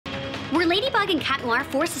Were Ladybug and Cat Noir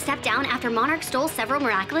forced to step down after Monarch stole several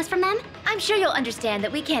Miraculous from them? I'm sure you'll understand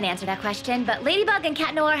that we can't answer that question, but Ladybug and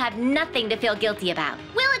Cat Noir have nothing to feel guilty about.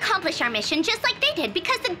 We'll accomplish our mission just like they did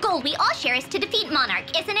because the goal we all share is to defeat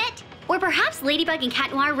Monarch, isn't it? Or perhaps Ladybug and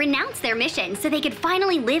Cat Noir renounced their mission so they could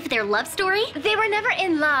finally live their love story? They were never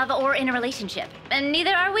in love or in a relationship, and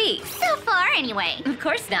neither are we. So far, anyway. Of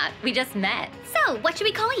course not. We just met. So, what should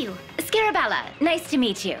we call you? Scarabella, nice to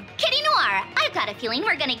meet you. Kitty Noir, I've got a feeling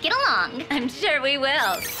we're gonna get along. I'm sure we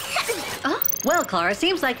will. Oh? Well, Clara,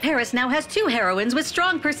 seems like Paris now has two heroines with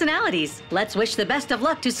strong personalities. Let's wish the best of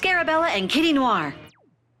luck to Scarabella and Kitty Noir.